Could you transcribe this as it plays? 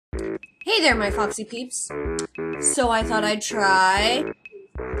Hey there, my foxy peeps. So I thought I'd try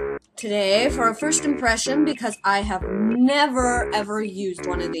today for a first impression because I have never ever used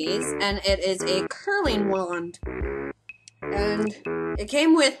one of these, and it is a curling wand. And it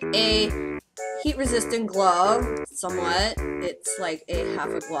came with a heat-resistant glove, somewhat. It's like a half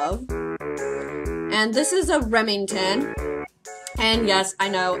a glove. And this is a Remington. And yes, I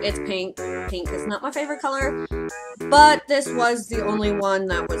know, it's pink. Pink is not my favorite color, but this was the only one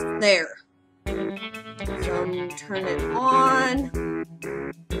that was there. So I'm gonna turn it on.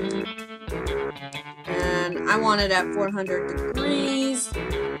 And I want it at 400 degrees.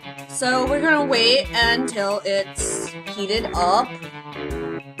 So we're gonna wait until it's heated up.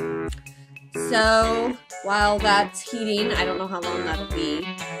 So while that's heating, I don't know how long that'll be,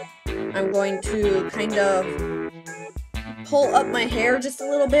 I'm going to kind of pull up my hair just a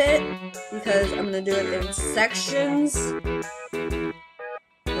little bit because I'm going to do it in sections.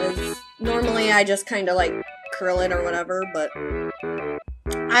 Because normally I just kind of like curl it or whatever, but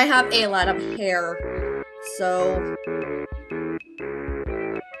I have a lot of hair, so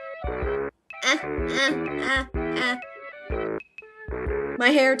my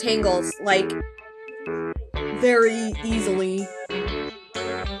hair tangles like very easily.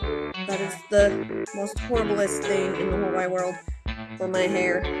 That is the most horriblest thing in the whole wide world for my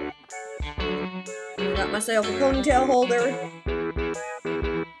hair. I got myself a ponytail holder.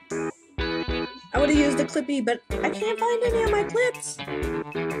 I would have used a clippy, but I can't find any of my clips.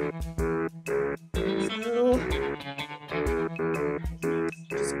 So,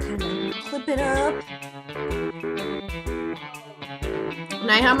 just kind of clip it up. And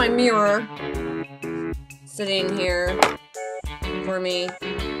I have my mirror sitting here for me.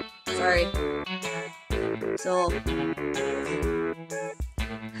 Sorry. So,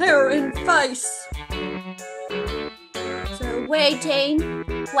 hair and face. So, waiting.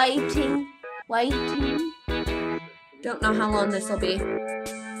 Don't know how long this will be.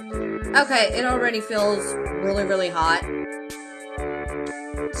 Okay, it already feels really, really hot.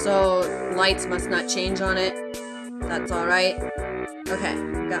 So, lights must not change on it. That's alright. Okay,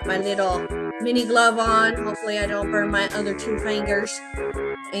 got my little mini glove on. Hopefully I don't burn my other two fingers.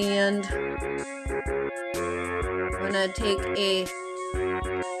 And I'm gonna take a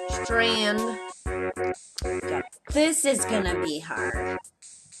strand. This is gonna be hard.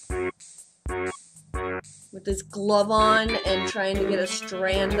 With this glove on and trying to get a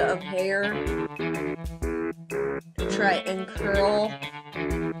strand of hair to try and curl.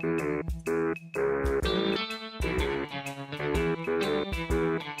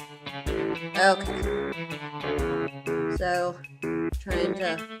 Okay. So, trying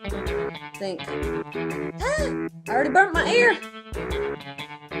to think. Ah! I already burnt my ear!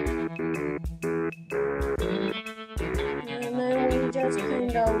 And then we just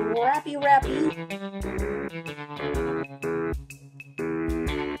kind of rappy.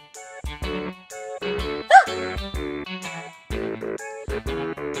 Ah!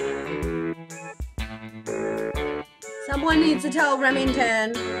 Someone needs to tell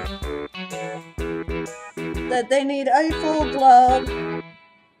Remington that they need a full glove.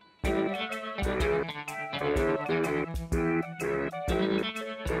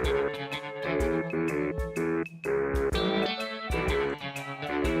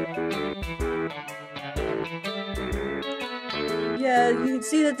 Yeah, you can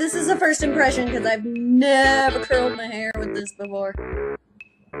see that this is a first impression because I've never curled my hair with this before.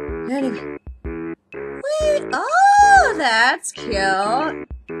 Anyway. Wait, oh, that's cute.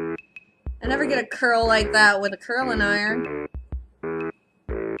 I never get a curl like that with a curling iron.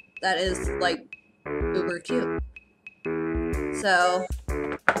 That is, like, uber cute. So,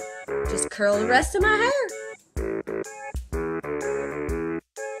 just curl the rest of my hair.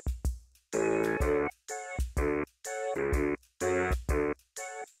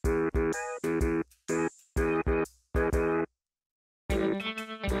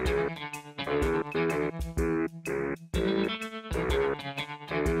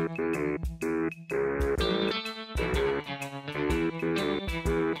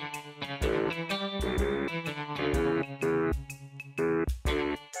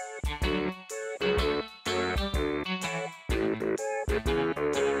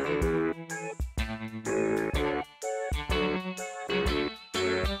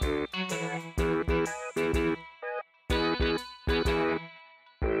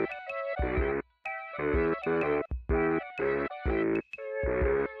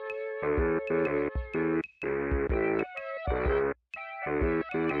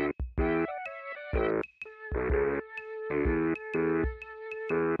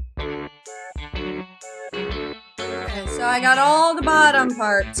 So I got all the bottom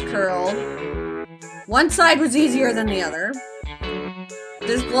parts curled. One side was easier than the other.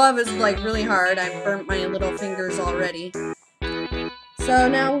 This glove is like really hard. I've burnt my little fingers already. So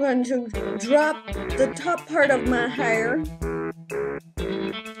now I'm going to drop the top part of my hair.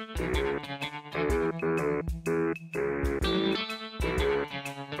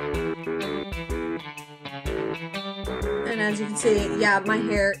 And as you can see, yeah, my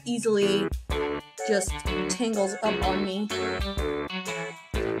hair easily just tangles up on me.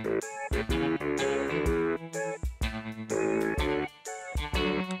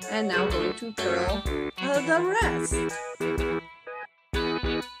 And now going to curl the rest.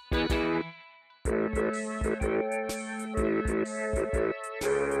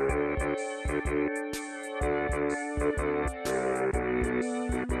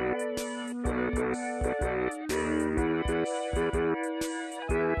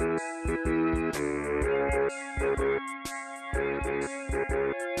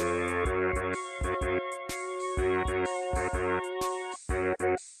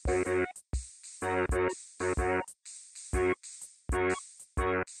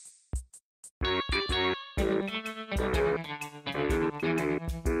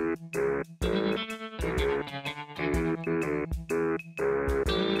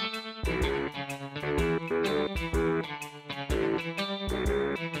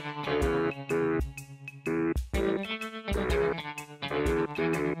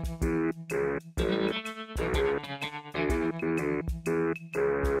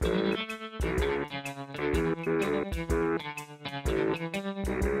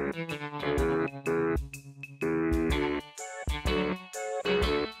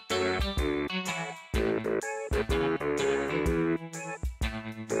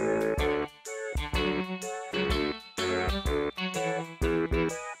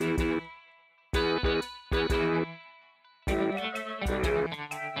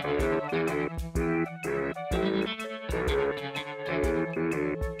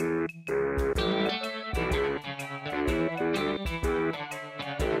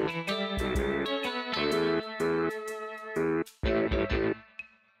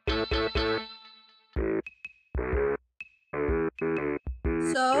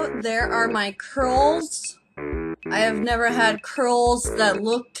 So there are my curls. I have never had curls that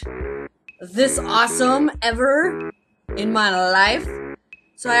looked this awesome ever in my life.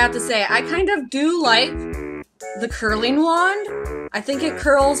 So I have to say, I kind of do like the curling wand. I think it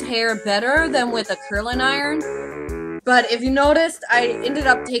curls hair better than with a curling iron. But if you noticed, I ended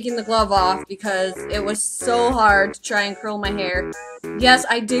up taking the glove off because it was so hard to try and curl my hair. Yes,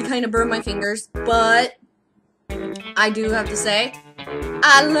 I did kind of burn my fingers, but I do have to say,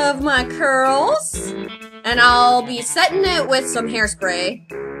 I love my curls. And I'll be setting it with some hairspray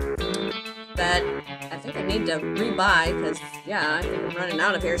that I think I need to rebuy because, yeah, I think I'm running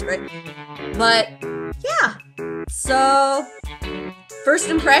out of hairspray. But, yeah. So, first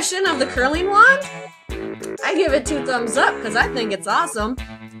impression of the curling wand? I give it 2 thumbs up because I think it's awesome.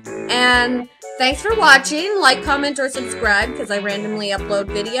 And thanks for watching. Like, comment, or subscribe because I randomly upload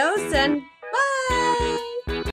videos. And bye!